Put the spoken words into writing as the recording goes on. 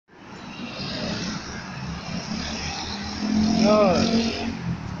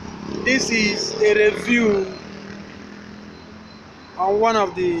This is a review on one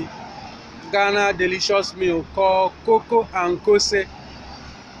of the Ghana delicious meal called Koko and Kose.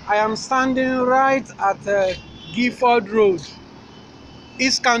 I am standing right at Gifford Road,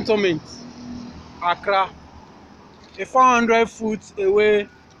 East Cantonment, Accra, a 400 foot away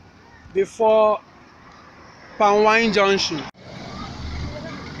before Panwine Junction.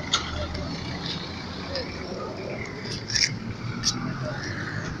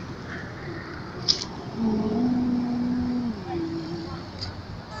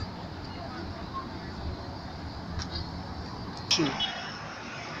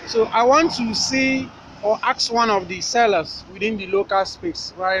 So I want to see or ask one of the sellers within the local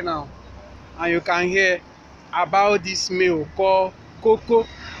space right now, and you can hear about this meal called Koko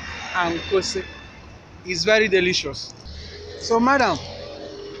and Kose. It's very delicious. So madam,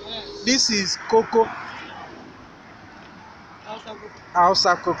 this is Koko,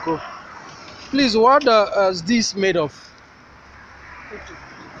 Hausa Koko. Please, what is this made of?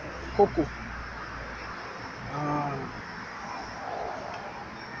 Cocoa.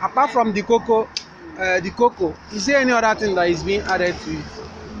 Apart from the cocoa, is there any other thing that is being added to it?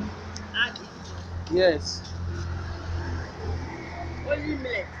 Yes. Only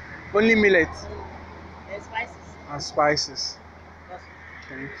millet. Only millet And spices. and spices.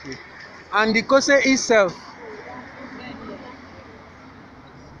 Thank you. And the kose itself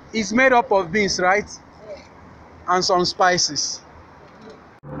is made up of beans, right? And some spices.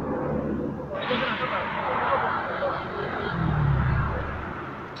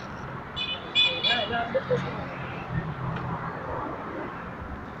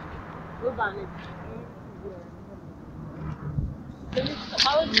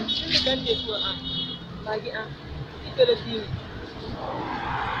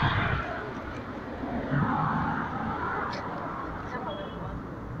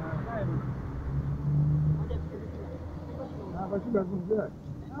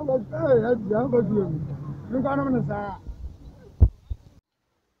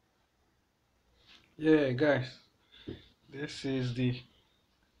 Yeah, guys, this is the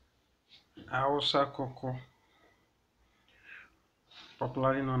Hausa Koko,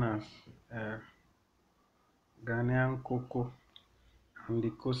 popularly known as Ghanaian Koko, and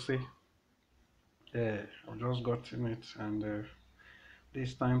the Kose. Yeah, I've just gotten it, and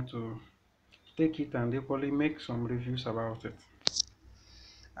it's time to take it and equally make some reviews about it.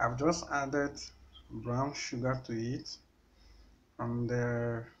 I've just added brown sugar to it, and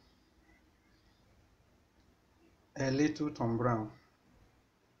a little Tom Brown.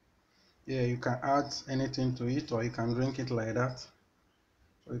 Yeah, you can add anything to it, or you can drink it like that,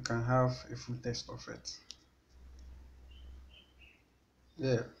 so you can have a full taste of it.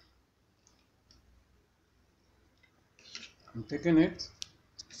 Yeah, I'm taking it.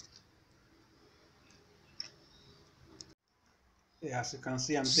 Yeah, as you can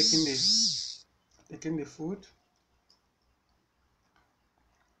see, I'm taking the food.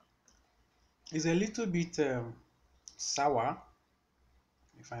 It's a little bit sour,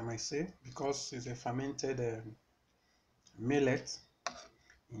 if I might say, because it's a fermented millet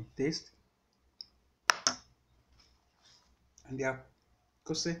in taste, and they are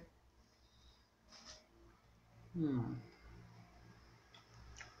kose.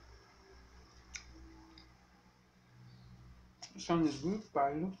 This one is good,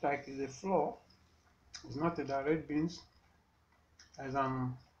 but it looks like it's a flour. It's not a direct beans. There's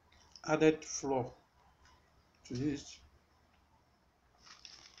an added flour to this.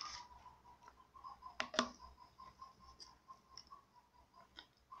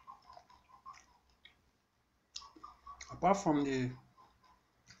 Apart from the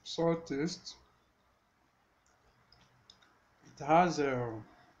salt taste, it has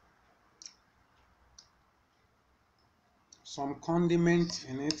some condiment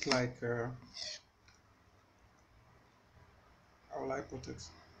in it, like how will I put it?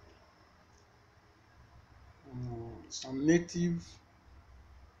 Some native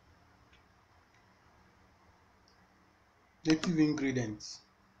ingredients.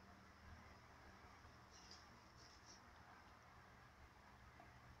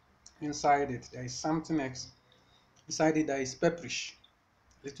 Inside it, there is something else. Inside it, there is pepperish,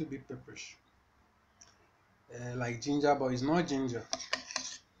 little bit pepperish, like ginger, but it's not ginger.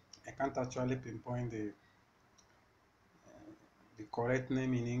 I can't actually pinpoint the correct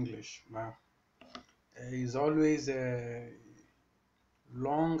name in English, but it's always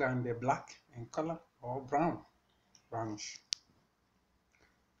long and black in color, or brownish.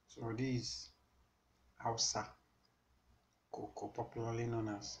 So this Hausa Koko, popularly known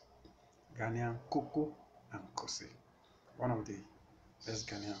as Ghanaian Koko and Kose. one of the best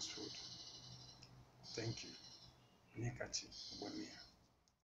Ghanaian food. Thank you. Nikachi Bonia.